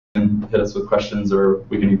hit us with questions, or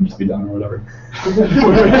we can even just be done or whatever.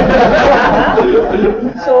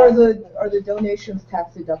 So are the donations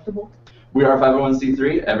tax deductible? We are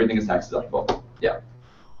 501c3. Everything is tax deductible. Yeah.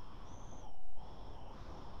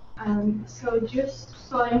 So just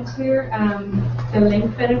so I'm clear, the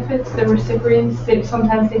link benefits, the recipients,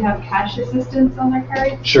 sometimes they have cash assistance on their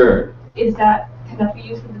card. Sure. Can that be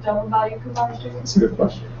used for the double value coupons too? That's a good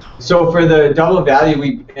question. So for the double value,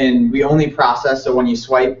 we only process, so when you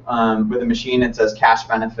swipe with a machine, it says cash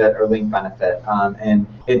benefit or link benefit, and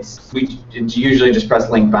it's usually just press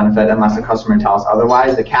link benefit unless the customer tells us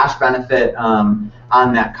otherwise. The cash benefit on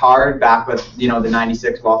that card, back with the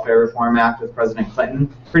 '96 Welfare Reform Act with President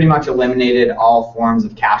Clinton, pretty much eliminated all forms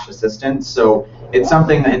of cash assistance. So it's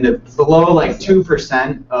something that below like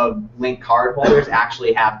 2% of link card holders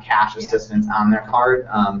actually have cash assistance on their card.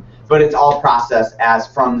 But it's all processed as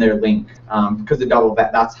from their link, because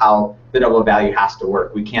that's how the double value has to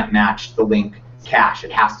work. We can't match the link cash.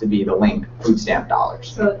 It has to be the link food stamp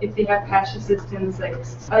dollars. So if they have cash assistance, like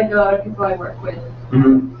a lot of people I work with,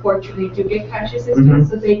 fortunately do get cash assistance,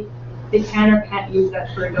 so they can or can't use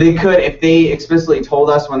that for a double They could, if they explicitly told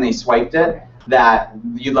us when they swiped it that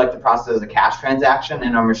you'd like to process as a cash transaction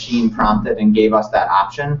and our machine prompted and gave us that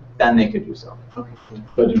option, then they could do so. Okay.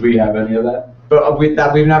 But did we have any of that? But we've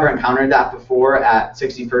never encountered that before at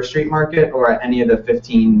 61st Street Market or at any of the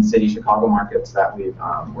 15 city Chicago markets that we've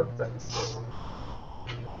worked with.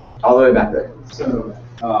 All the way back there. So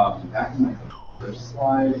back in my first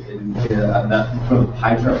slide, that for the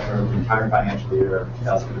pie chart for the entire financial year of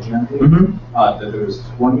 2015, that there was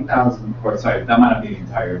 20,000, or sorry, that might not be the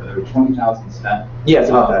entire, but there were 20,000 spent Yeah, it's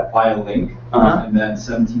about that. by a link, and then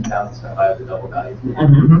 17,000 spent by the double value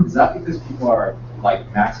coupon. Is that because people are like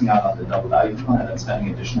maxing out on the double value coupon and then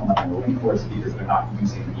spending additional money on the link, or is it because they're not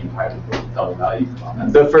using the entire double value coupon?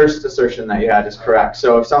 The first assertion that you had is correct.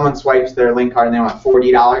 So if someone swipes their link card and they want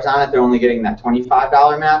 $40 on it, they're only getting that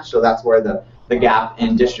 $25 match. So that's where the gap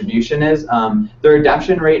in distribution is. The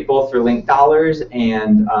redemption rate both for link dollars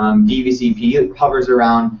and DVCP hovers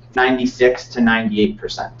around 96 to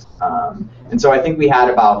 98%. And so I think we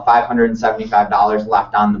had about $575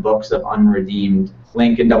 left on the books of unredeemed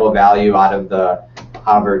link and double value out of the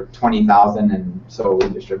however 20,000, and so we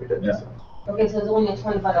distributed. Yeah. Okay, so it's only a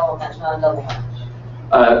 $25 match, not a double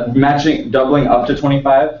match. Doubling up to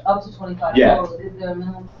 25? Up to 25. Yeah. So is there a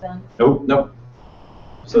minimum spend? Nope.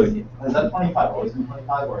 So has that 25 always been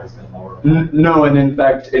 25, or has it been lower? No, and in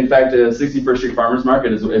fact, 61st Street Farmers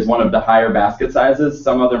Market is one of the higher basket sizes.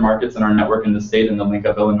 Some other markets in our network in the state, in the Link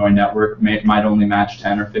Up Illinois network, might only match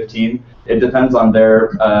 10 or 15. It depends on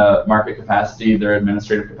their market capacity, their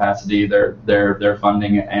administrative capacity, their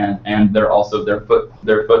funding, and their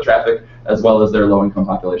foot traffic, as well as their low-income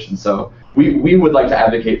population. So we would like to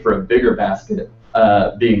advocate for a bigger basket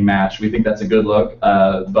being matched. We think that's a good look,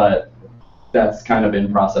 but that's kind of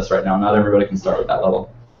in process right now. Not everybody can start with that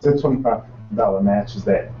level. That $25 match, is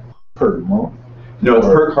that per month? No, it's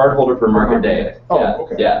per cardholder per market day. Oh, yeah.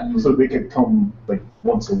 okay. Yeah. So they could come like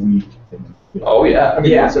once a week. And, Oh yeah. I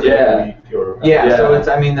mean, once every week or, Yeah, so it's,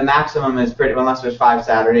 I mean, the maximum is pretty, unless there's 5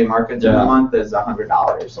 Saturday markets in a month, is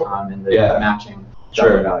 $100 in the matching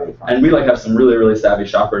double value fund. And we have some really, really savvy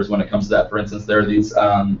shoppers when it comes to that. For instance, there are these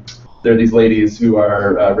ladies who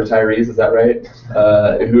are retirees, is that right?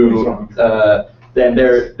 Then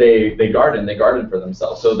they garden for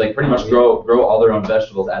themselves. So they pretty much grow all their own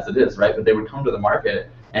vegetables as it is, right? But they would come to the market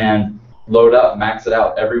and load up, max it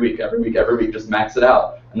out every week, just max it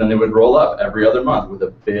out. And then they would roll up every other month with a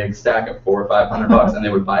big stack of $400 or $500, and they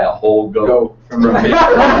would buy a whole goat from me. They're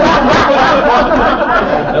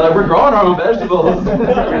like, we're growing our own vegetables. We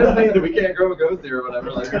just think that we can't grow goats here or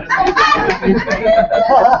whatever. Like, you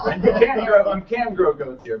can grow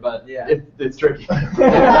goats here, but it's tricky.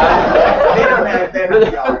 They don't have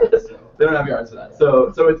yards. They don't have yards for that.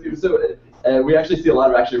 So we actually see a lot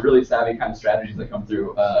of really savvy kind of strategies that come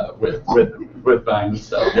through with buying this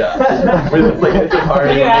stuff. Yeah, it's a party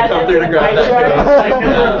when they come through to grab that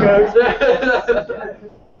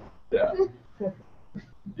goat.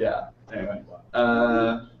 Yeah. Anyway.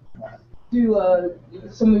 Do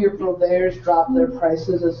some of your purveyors drop their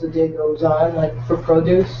prices as the day goes on, like for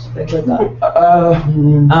produce, things like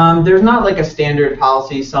that? There's not like a standard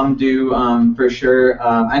policy. Some do, for sure.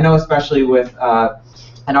 I know, especially with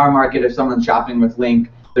in our market, if someone's shopping with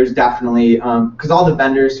Link, there's definitely, because all the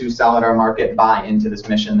vendors who sell at our market buy into this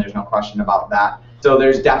mission. There's no question about that. So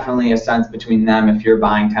there's definitely a sense between them. If you're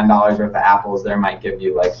buying $10 worth of apples, they might give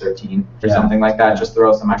you like 13 or something like that. Just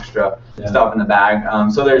throw some extra stuff in the bag.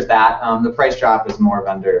 So there's that. The price drop is more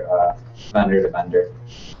vendor to vendor.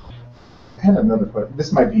 I had another question.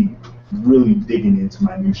 This might be really digging into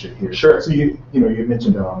minutia here. Sure. So you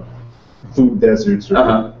mentioned food deserts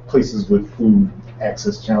or places with food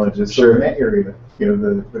access challenges. So Sure. in that area,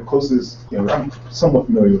 the closest, I'm somewhat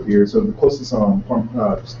familiar with here. So the closest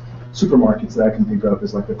supermarkets that I can think of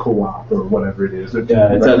is like the Co-op or whatever it is.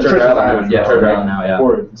 Yeah, it's like at Treasure Island. Yeah, Treasure Island now, yeah.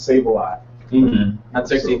 Or Save-A-Lot. Mm-hmm. On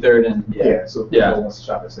 63rd and Yeah, so Yeah. people wants to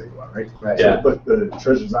shop at Save-A-Lot, right? Right. So, Yeah. but the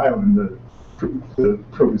Treasures Island, the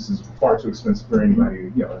produce is far too expensive for anybody,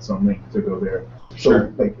 that's on link to go there. So,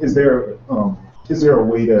 Sure. like, is there a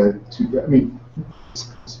way to I mean,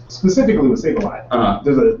 specifically with Save-A-Lot,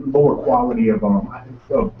 there's a lower quality of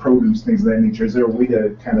produce, things of that nature. Is there a way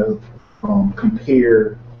to kind of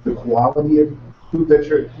compare the quality of food that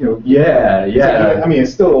Yeah. I mean,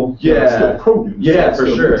 it's still it's still produce. Yeah, It's for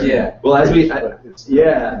still sure. good. Yeah. Well, as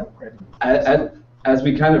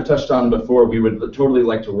we kind of touched on before, we would totally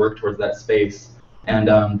like to work towards that space. And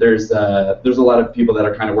there's a lot of people that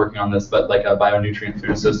are kind of working on this, but like a Bionutrient Food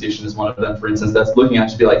Association is one of them, for instance, that's looking at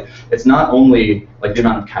to be like, it's not only like the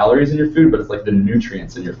amount of calories in your food, but it's like the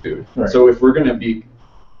nutrients in your food. Right. So if we're going to be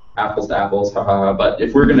apples to apples, but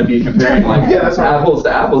if we're going to be comparing like that's right. apples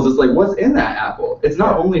to apples, it's like, what's in that apple? It's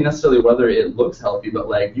not only necessarily whether it looks healthy, but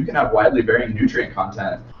like you can have widely varying nutrient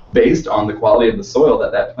content based on the quality of the soil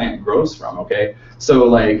that plant grows from, okay? So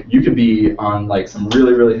like you could be on like some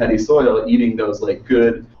really, really heady soil eating those like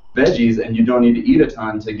good veggies, and you don't need to eat a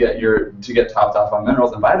ton to get topped off on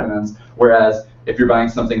minerals and vitamins, whereas if you're buying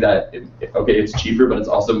something that, it's cheaper, but it's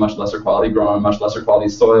also much lesser quality, grown on much lesser quality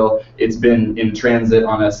soil, it's been in transit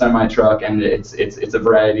on a semi-truck, and it's a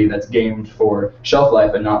variety that's gamed for shelf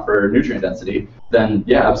life and not for nutrient density, then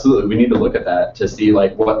yeah, absolutely, we need to look at that to see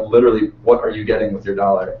like what are you getting with your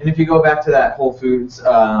dollar. And if you go back to that Whole Foods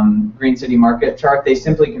Green City Market chart, they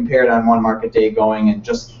simply compared on one market day going and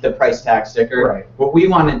just the price tag sticker. Right. What we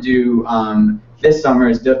want to do this summer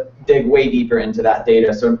is dig way deeper into that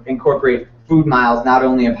data, so incorporate food miles, not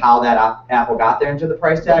only of how that apple got there into the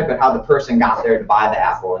price tag, but how the person got there to buy the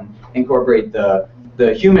apple, and incorporate the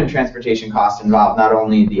human transportation cost involved, not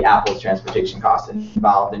only the apple's transportation cost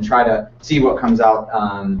involved, and try to see what comes out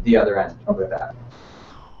the other end of that.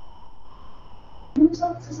 Can you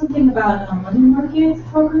talk to something about a money market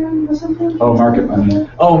program or something? Oh, Market Money.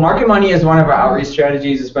 Oh, Market Money is one of our outreach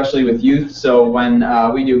strategies, especially with youth. So when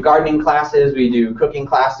we do gardening classes, we do cooking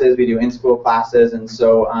classes, we do in-school classes, and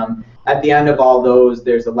so at the end of all those,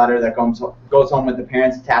 there's a letter that goes home with the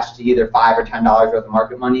parents attached to either $5 or $10 worth of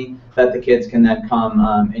Market Money that the kids can then come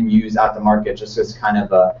and use at the market, just as kind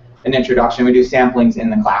of an introduction. We do samplings in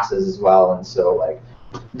the classes as well, and so like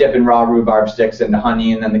dipping raw rhubarb sticks into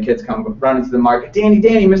honey, and then the kids come running to the market. Danny,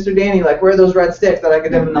 Mr. Danny, like where are those red sticks that I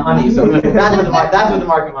could dip in the honey? So that's what the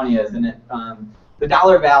Market Money is, and the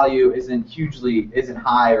dollar value isn't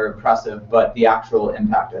high or impressive, but the actual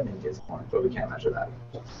impact I think is more, but we can't measure that.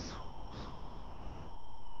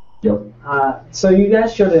 Yep. So you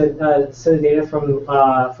guys showed a set of data from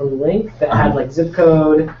Link that had like zip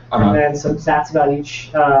code and then some stats about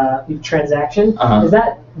each transaction. Is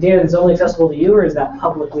that data that's only accessible to you, or is that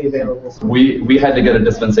publicly available? We had to get a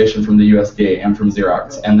dispensation from the USDA and from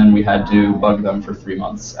Xerox, and then we had to bug them for 3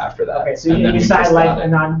 monmonths after that. Okay, so you signed like a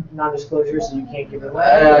non-disclosure, so you can't give it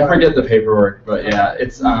away. I forget the paperwork, but yeah,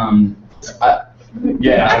 it's I don't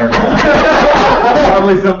know.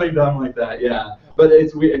 Probably something dumb like that. Yeah. But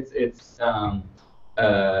it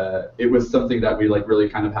was something that we like really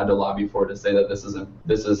kind of had to lobby for, to say that this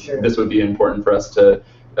would be important for us to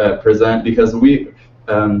present, because we're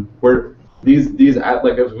these as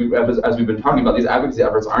we've been talking about, these advocacy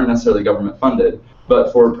efforts aren't necessarily government funded,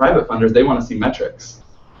 but for private funders, they want to see metrics.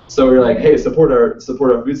 So we're like, hey, support our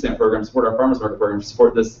food stamp program, support our farmers market program,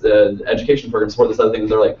 support this education program, support this other thing.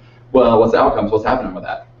 And they're like, well, what's the outcomes? What's happening with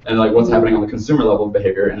that? And like, what's happening on the consumer level of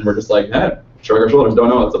behavior? And we're just like, shrug our shoulders, don't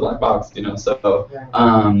know, it's a black box, So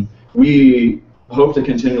we hope to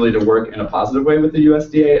continually to work in a positive way with the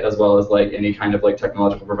USDA, as well as like any kind of like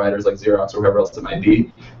technological providers like Xerox or whoever else it might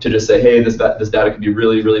be, to just say, hey, this data could be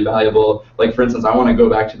really, really valuable. Like, for instance, I want to go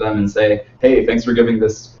back to them and say, hey, thanks for giving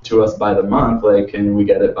this to us by the month. Like, can we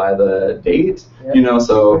get it by the date? Yep.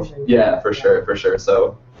 So yeah, for sure.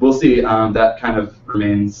 So we'll see. That kind of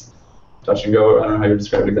remains touch and go. I don't know how you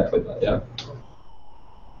describe it exactly, but yeah.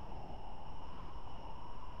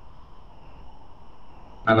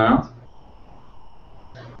 Anything else?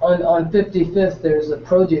 On 55th, there's a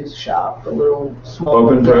produce shop, a little small.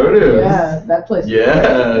 Open produce. Yeah, that place.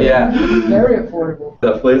 Yeah. Very affordable.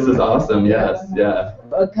 That place is awesome. Yes. Yeah.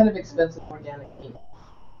 Kind of expensive organic meat.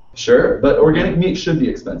 Sure, but organic meat should be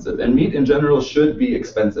expensive, and meat in general should be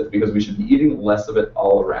expensive because we should be eating less of it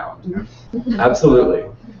all around. Absolutely.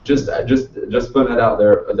 Just putting it out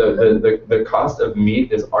there. The cost of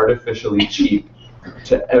meat is artificially cheap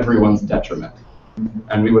to everyone's detriment,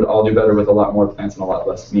 and we would all do better with a lot more plants and a lot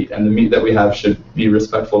less meat. And the meat that we have should be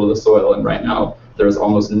respectful to the soil. And right now, there is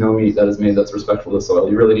almost no meat that is made that's respectful to the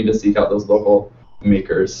soil. You really need to seek out those local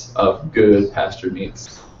makers of good pasture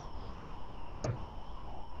meats.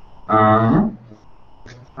 All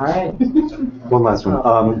right. One last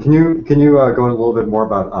one. Can you go in a little bit more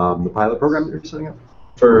about the pilot program that you're setting up?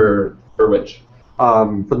 For which?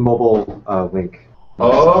 For the mobile link.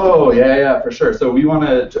 Oh yeah, for sure. So we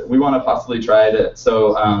want to possibly try it.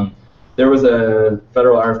 So there was a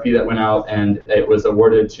federal RFP that went out, and it was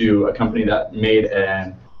awarded to a company that made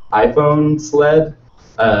an iPhone sled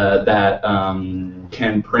that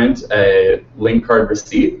can print a link card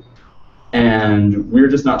receipt. And we're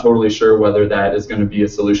just not totally sure whether that is going to be a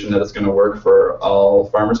solution that is going to work for all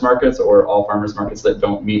farmers markets or all farmers markets that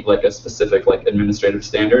don't meet like a specific like administrative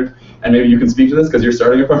standard. And maybe you can speak to this because you're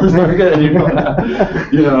starting a farmers market and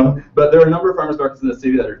you know. But there are a number of farmers markets in the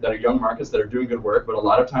city that are young markets that are doing good work. But a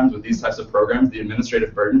lot of times with these types of programs, the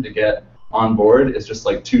administrative burden to get on board is just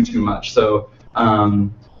like too much. So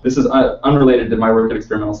this is unrelated to my work at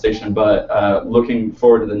Experimental Station, but looking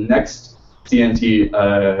forward to the next CNT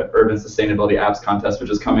Urban Sustainability Apps Contest, which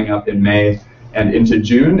is coming up in May and into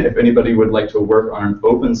June. If anybody would like to work on an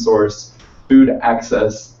open source food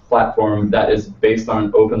access platform that is based on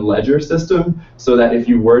an open ledger system, so that if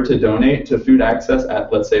you were to donate to food access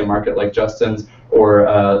at, let's say, a market like Justin's or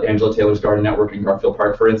Angela Taylor's Garden Network in Garfield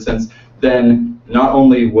Park, for instance, then not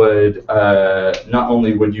only would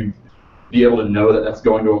you be able to know that that's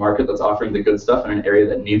going to a market that's offering the good stuff in an area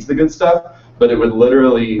that needs the good stuff, but it would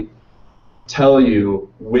literally tell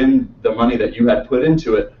you when the money that you had put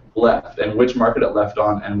into it left and which market it left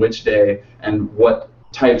on and which day and what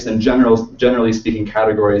types and generally speaking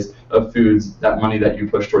categories of foods that money that you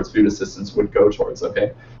push towards food assistance would go towards,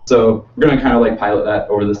 okay? So we're going to kind of like pilot that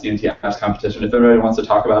over the CNT Apps competition. If anybody wants to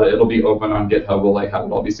talk about it, it'll be open on GitHub. We'll like have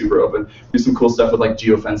it all be super open. Do some cool stuff with like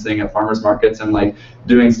geofencing at farmers markets and like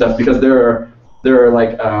doing stuff because there are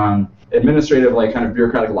like administrative, like kind of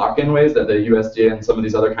bureaucratic lock-in ways that the USDA and some of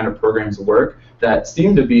these other kind of programs work that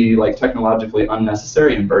seem to be like technologically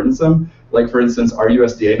unnecessary and burdensome. Like for instance, our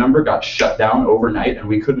USDA number got shut down overnight and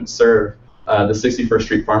we couldn't serve the 61st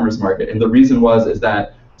Street Farmers Market. And the reason is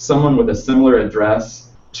that someone with a similar address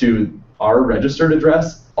to our registered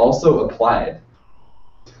address also applied.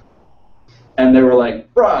 And they were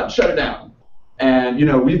like, "Broad, shut it down." And you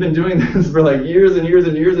know, we've been doing this for like years and years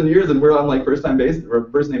and years and years, and we're on like first name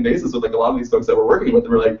basis with like a lot of these folks that we're working with,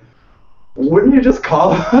 and we're like, wouldn't you just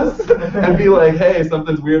call us and be like, hey,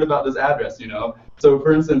 something's weird about this address, you know? So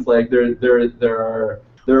for instance, like there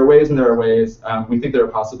are ways and there are ways. We think there are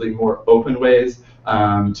possibly more open ways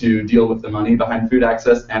to deal with the money behind food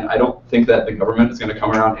access, and I don't think that the government is going to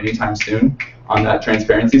come around anytime soon on that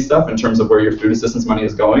transparency stuff in terms of where your food assistance money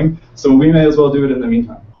is going. So we may as well do it in the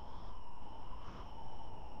meantime.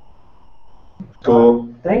 Cool.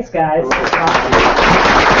 Thanks, guys.